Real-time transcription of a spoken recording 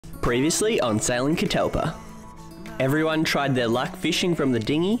Previously on Sailing Catalpa. Everyone tried their luck fishing from the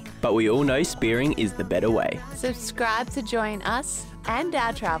dinghy, but we all know spearing is the better way. Subscribe to join us and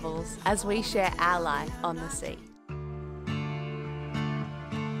our travels as we share our life on the sea.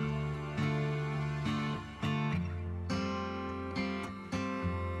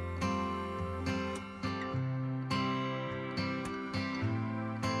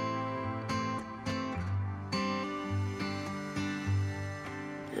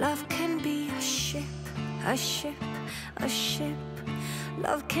 Love can be a ship, a ship, a ship.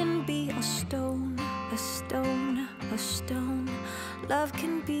 Love can be a stone, a stone, a stone. Love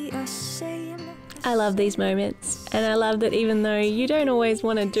can be a sail. I love these moments, and I love that even though you don't always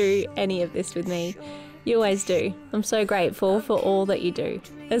want to do any of this with me, you always do. I'm so grateful for all that you do,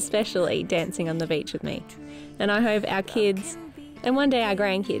 especially dancing on the beach with me. And I hope our kids, and one day our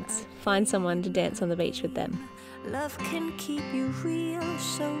grandkids, find someone to dance on the beach with them. Love can keep you real,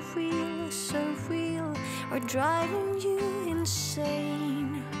 so real, so real, or driving you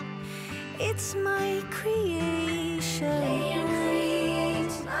insane. It's my creation. Play and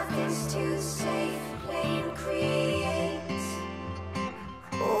create, nothing's too safe. Play and create.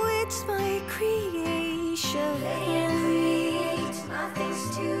 Oh, it's my creation. Play and create,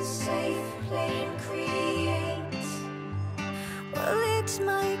 nothing's too safe. Play and create. Well, it's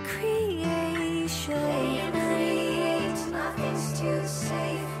my creation. Play and create, nothing's too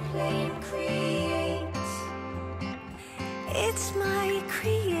safe. Play and create. It's my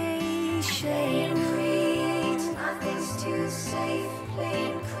creation. Play and create, nothing's too safe.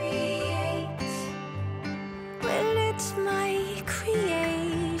 Play and create. Well, it's my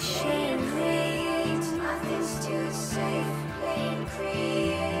creation. Play and create, nothing's too safe. Play and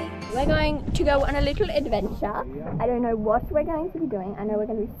create. We're going to go on a little adventure. I don't know what we're going to be doing. I know we're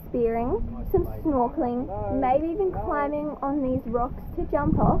going to be spearing, some snorkeling, maybe even climbing on these rocks to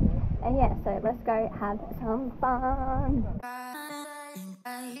jump off. And yeah, so let's go have some fun.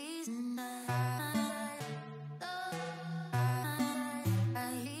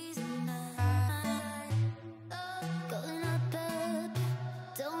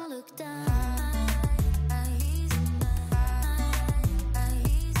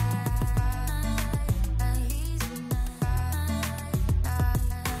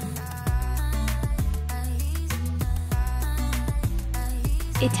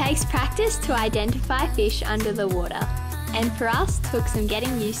 It takes practice to identify fish under the water, and for us took some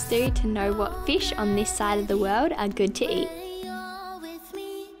getting used to know what fish on this side of the world are good to eat.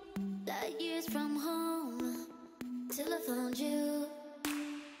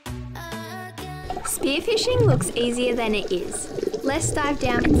 Spearfishing looks easier than it is. Let's dive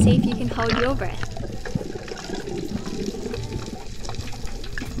down and see if you can hold your breath.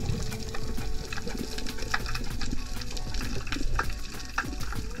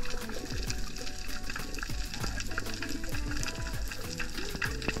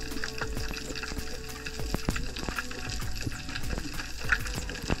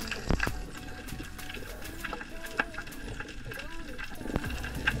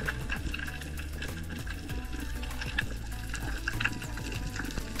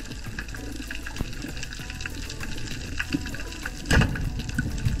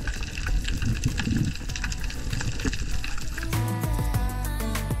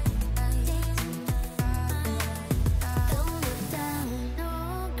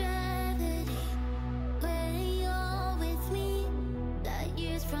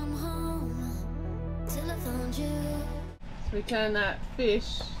 We turn that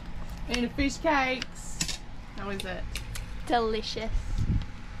fish into fish cakes. How is it? Delicious.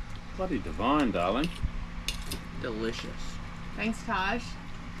 Bloody divine, darling. Delicious. Thanks, Taj.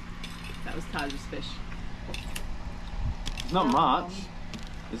 That was Taj's fish. Not much.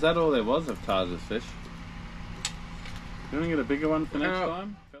 Is that all there was of Taj's fish? You want to get a bigger one for next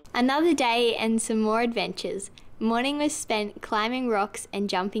time? Another day and some more adventures. Morning was spent climbing rocks and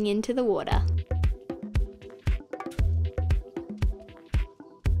jumping into the water.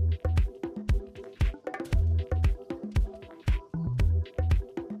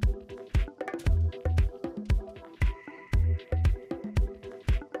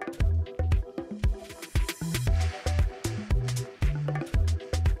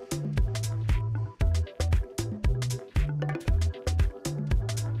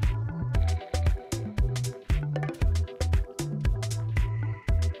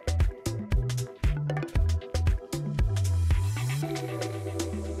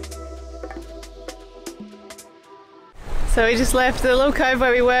 So we just left the little cove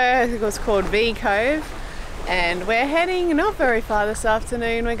where we were. It was called V Cove, and we're heading not very far this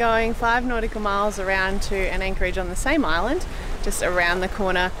afternoon. We're going 5 nautical miles around to an anchorage on the same island, just around the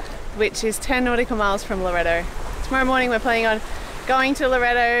corner which is 10 nautical miles from Loreto. Tomorrow morning we're planning on going to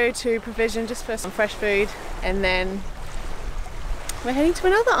Loreto to provision just for some fresh food, and then we're heading to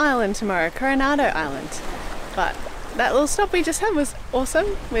another island tomorrow, Coronado Island. But that little stop we just had was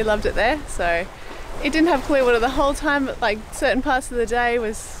awesome. We loved it there. So it didn't have clear water the whole time, but like certain parts of the day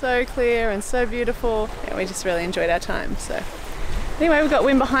was so clear and so beautiful. Yeah, we just really enjoyed our time. So anyway, we've got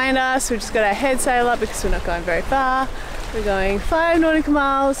wind behind us. We've just got our head sail up because we're not going very far. We're going 5 nautical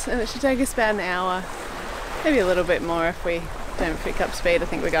miles and it should take us about an hour, maybe a little bit more if we don't pick up speed. I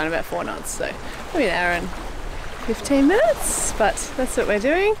think we're going about 4 knots, so maybe an hour and 15 minutes, but that's what we're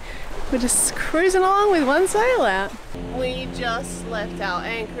doing. We're just cruising along with one sail out. We just left our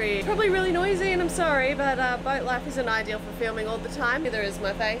anchorage. Probably really noisy and I'm sorry, but boat life isn't ideal for filming all the time. Neither is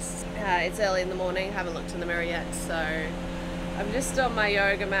my face. It's early in the morning, haven't looked in the mirror yet, so I'm just on my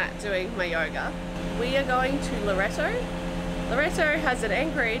yoga mat doing my yoga. We are going to Loreto. Loreto has an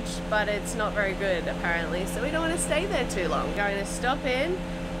anchorage, but it's not very good apparently, so we don't want to stay there too long. We're going to stop in,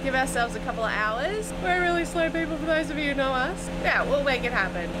 give ourselves a couple of hours. We're really slow people for those of you who know us. Yeah, we'll make it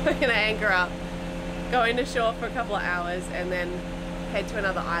happen. We're going to anchor up, go into shore for a couple of hours, and then head to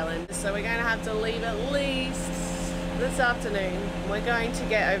another island. So we're going to have to leave at least this afternoon. We're going to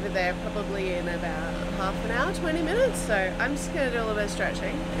get over there probably in about half an hour, 20 minutes. So I'm just going to do a little bit of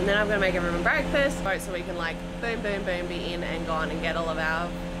stretching, and then I'm going to make everyone breakfast so we can like boom, boom, boom, be in and gone and get all of our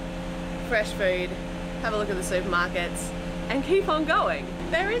fresh food, have a look at the supermarkets, and keep on going.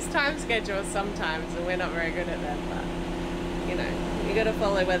 There is time schedules sometimes and we're not very good at that, but you know, you gotta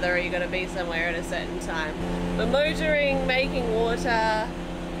follow weather or you gotta be somewhere at a certain time. We're motoring, making water,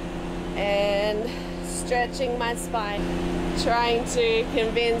 and stretching my spine, trying to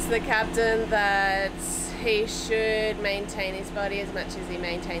convince the captain that he should maintain his body as much as he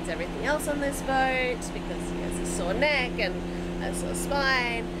maintains everything else on this boat, because he has a sore neck and a sore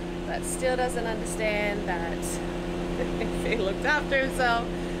spine, but still doesn't understand that if he looked after himself,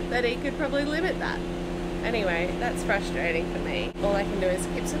 that he could probably limit that. Anyway, that's frustrating for me. All I can do is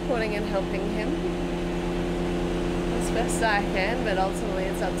keep supporting and helping him as best I can, but ultimately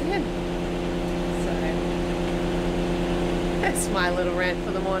it's up to him. So that's my little rant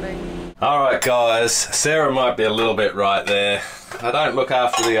for the morning. Alright guys, Sarah might be a little bit right there. I don't look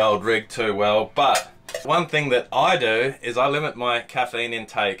after the old rig too well, but one thing that I do is I limit my caffeine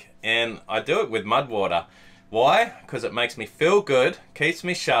intake, and I do it with mud water. Why? Because it makes me feel good, keeps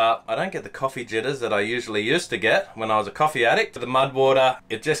me sharp. I don't get the coffee jitters that I usually used to get when I was a coffee addict. The mud water,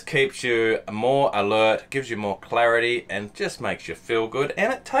 it just keeps you more alert, gives you more clarity, and just makes you feel good,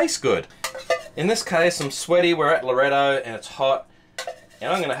 and it tastes good. In this case, I'm sweaty, we're at Loreto, and it's hot,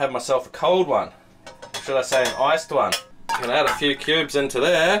 and I'm gonna have myself a cold one. Should I say an iced one? I'm gonna add a few cubes into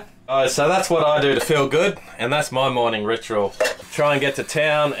there. So that's what I do to feel good, and that's my morning ritual. Try and get to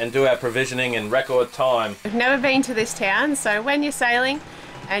town and do our provisioning in record time. I've never been to this town, so when you're sailing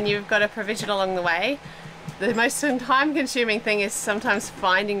and you've got a provision along the way, the most time-consuming thing is sometimes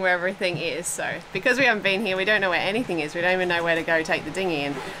finding where everything is. So because we haven't been here, we don't know where anything is. We don't even know where to go take the dinghy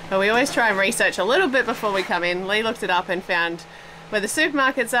in. But we always try and research a little bit before we come in. Lee looked it up and found where the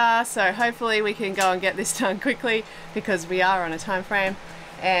supermarkets are, so hopefully we can go and get this done quickly because we are on a time frame.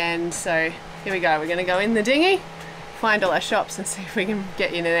 And so here we go. We're going to go in the dinghy, find all our shops and see if we can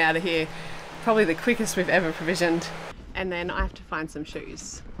get in and out of here. Probably the quickest we've ever provisioned. And then I have to find some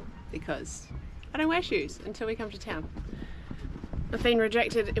shoes because I don't wear shoes until we come to town. I've been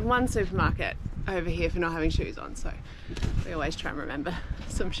rejected in one supermarket over here for not having shoes on, so we always try and remember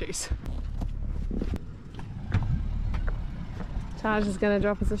some shoes. Taj is going to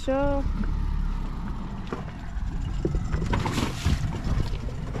drop us ashore.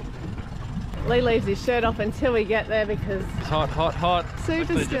 Lee leaves his shirt off until we get there because it's hot, hot, hot. Super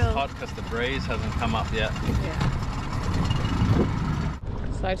still. still. Just hot because the breeze hasn't come up yet. Yeah.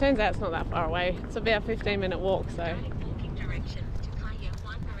 So it turns out it's not that far away. It's about a 15-minute walk, so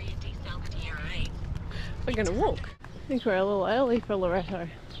we're going to walk. I think we're a little early for Loreto.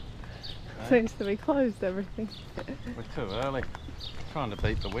 Seems to be closed, everything. We're too early. Trying to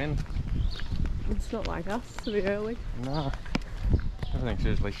beat the wind. It's not like us to be early. No. Everything's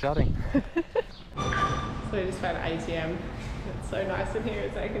usually shutting. So we just found an ATM. It's so nice in here,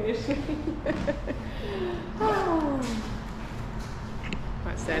 it's air conditioning. Oh.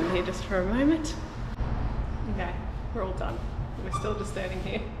 Might stand here just for a moment. Okay, we're all done. We're still just standing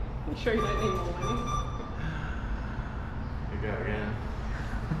here. I'm sure you don't need more money. You go again.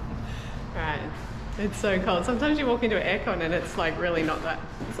 Right, it's so cold. Sometimes you walk into an aircon and it's like really not that.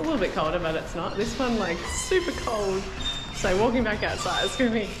 It's a little bit colder, but it's not. This one like super cold. So walking back outside, it's gonna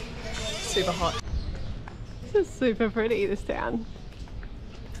be super hot. This is super pretty, this town.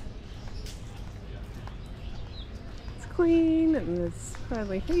 clean and there's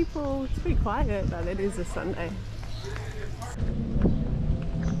friendly people. It's pretty quiet, but it is a Sunday.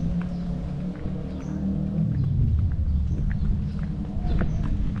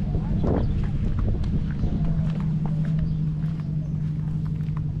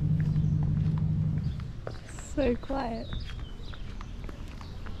 So quiet.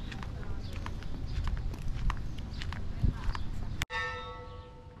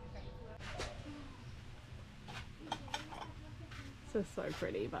 This is so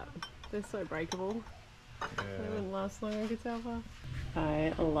pretty, but they're so breakable. Yeah. They wouldn't last long on Catalpa.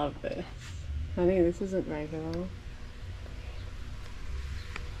 I love this. I think this isn't breakable.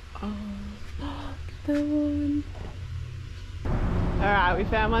 Oh, look at that one. Alright, we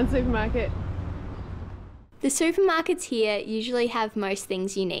found one supermarket. The supermarkets here usually have most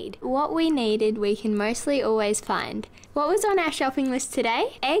things you need. What we needed, we can mostly always find. What was on our shopping list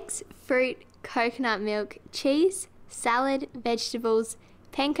today? Eggs, fruit, coconut milk, cheese, salad, vegetables,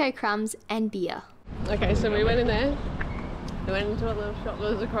 panko crumbs and beer. Okay, so we went in there. We went into a little shop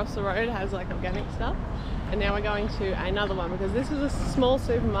that was across the road, it has like organic stuff. And now we're going to another one because this is a small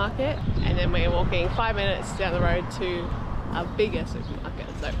supermarket and then we're walking 5 minutes down the road to a bigger supermarket.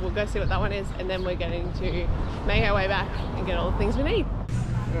 So we'll go see what that one is and then we're going to make our way back and get all the things we need.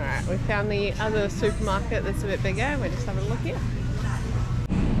 Alright, we found the other supermarket that's a bit bigger. We're just having a look here.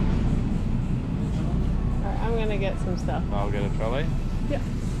 Alright, I'm gonna get some stuff. I'll get a trolley. Yeah.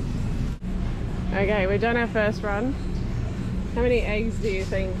 Okay, we've done our first run. How many eggs do you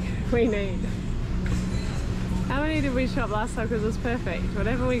think we need? How many did we shop last time? Because it was perfect.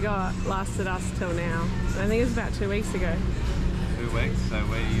 Whatever we got lasted us till now. I think it was about 2 weeks ago. 2 weeks, so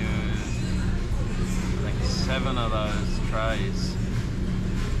we used, I think, 7 of those trays.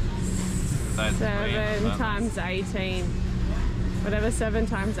 That's 7 times 18. Whatever 7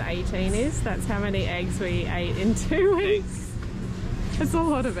 times 18 is, that's how many eggs we ate in 2 weeks. That's a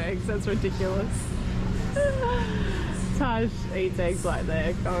lot of eggs, that's ridiculous. Taj eats eggs like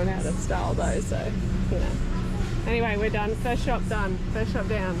they're going out of style though, so, you know. Anyway, we're done. First shop done. First shop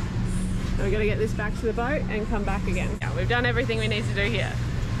down. Now we're going to get this back to the boat and come back again. Yeah, we've done everything we need to do here.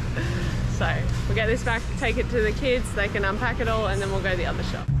 So we'll get this back, take it to the kids, they can unpack it all and then we'll go to the other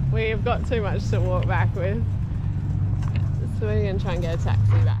shop. We've got too much to walk back with. So we're going to try and get a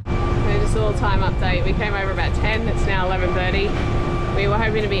taxi back. So just a little time update. We came over about 10, it's now 11:30. We were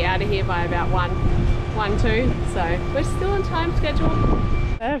hoping to be out of here by about 1, 2, so we're still on time schedule.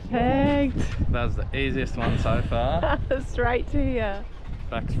 Perfect. That was the easiest one so far. Straight to here.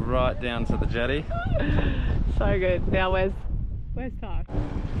 Back's right down to the jetty. So good. Now where's Taj?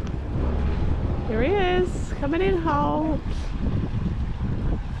 Here he is, coming in whole.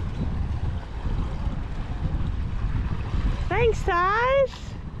 Thanks, Taj.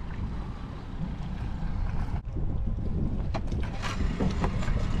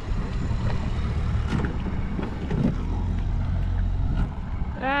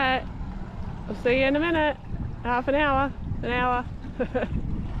 Alright, I'll see you in a minute. Half an hour, an hour.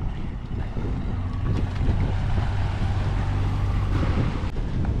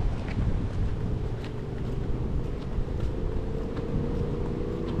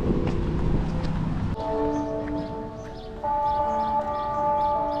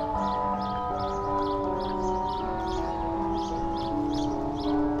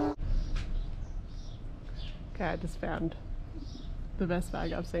 Okay, I just found the best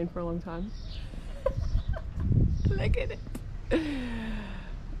bag I've seen for a long time. Look at it.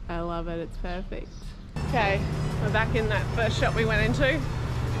 I love it, it's perfect. Okay, we're back in that first shop we went into.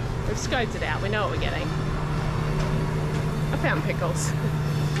 We've scoped it out, we know what we're getting. I found pickles.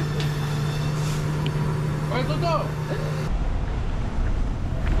 Where's the go?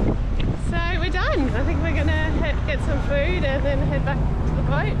 So we're done. I think we're gonna get some food and then head back to the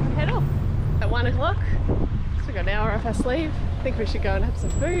boat and head off. At 1 o'clock, so we've got an hour off our sleeve. I think we should go and have some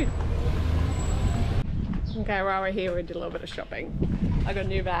food. Okay, while we're here, we did a little bit of shopping. I got a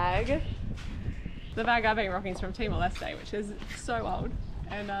new bag. The bag I've been rocking is from Timor-Leste, which is so old.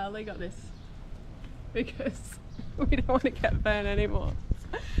 And Lee got this because we don't want to get burnt anymore.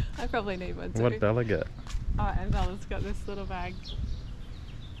 I probably need one too. What Bella get? Oh, and Bella's got this little bag.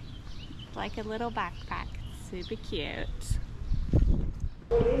 Like a little backpack. Super cute.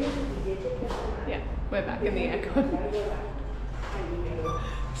 Yeah, we're back in the aircon.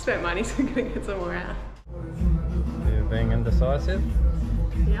 Spent money, so I'm gonna get some more out. You're being indecisive?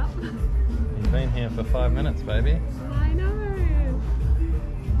 Yep. You've been here for 5 minutes, baby. I know.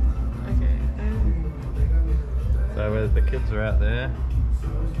 Okay. So the kids are out there.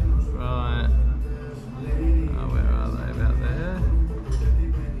 Right. Oh, where are they? About there.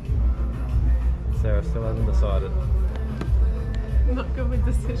 Sarah still hasn't decided. Not good with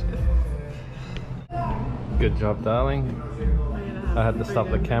decisions. Good job, darling. I had to stop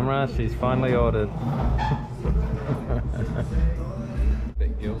the camera. She's finally ordered.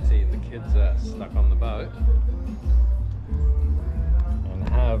 Bit guilty. The kids are stuck on the boat. And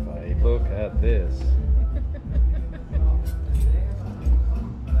have a look at this.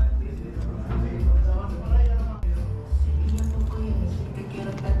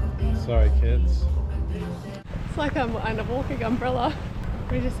 Sorry, kids. It's like I'm on a walking umbrella.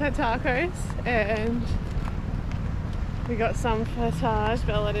 We just had tacos and we got some for Taj.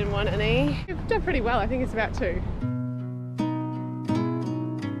 Bella didn't want any. We've done pretty well. I think it's about 2.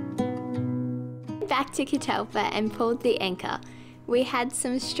 Back to Catalpa and pulled the anchor. We had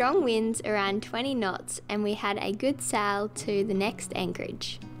some strong winds around 20 knots and we had a good sail to the next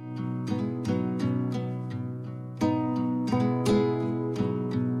anchorage.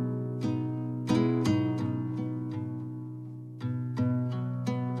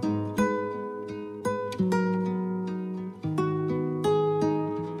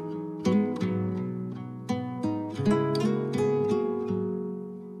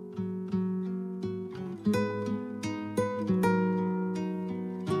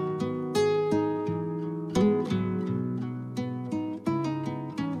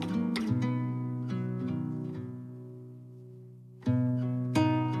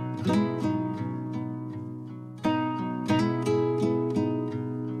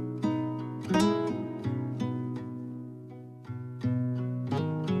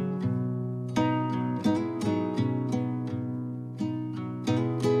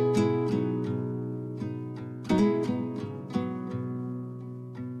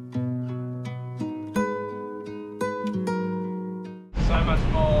 So much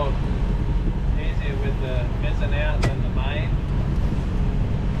more easier with the mizzen out than the main.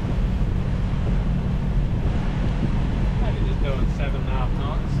 Maybe just doing 7.5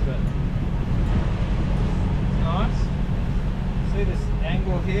 knots, but it's nice. See this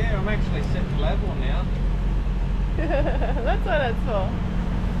angle here? I'm actually sitting level now. That's what it's for.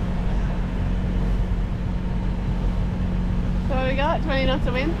 So what we got? 20 knots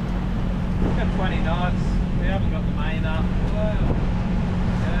of wind? We've got 20 knots. We haven't got the main up. Whoa.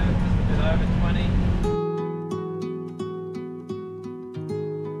 Yeah, just a bit over 20.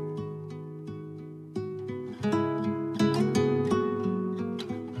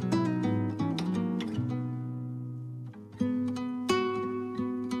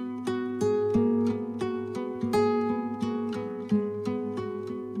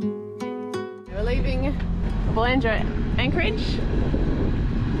 We're leaving Bellandra Anchorage.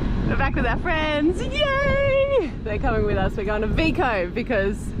 We're back with our friends, yay! They're coming with us. We're going to Vico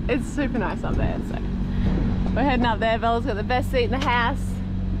because it's super nice up there. So we're heading up there. Bella's got the best seat in the house.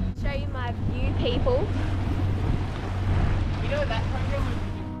 Show you my view, people. You know that program?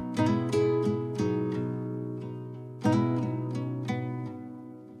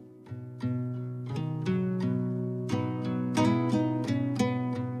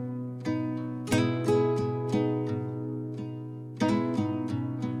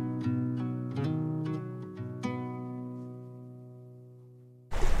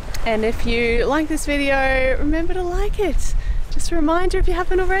 And if you like this video, remember to like it. Just a reminder, if you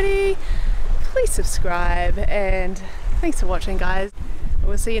haven't already, please subscribe, and thanks for watching, guys.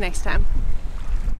 We'll see you next time.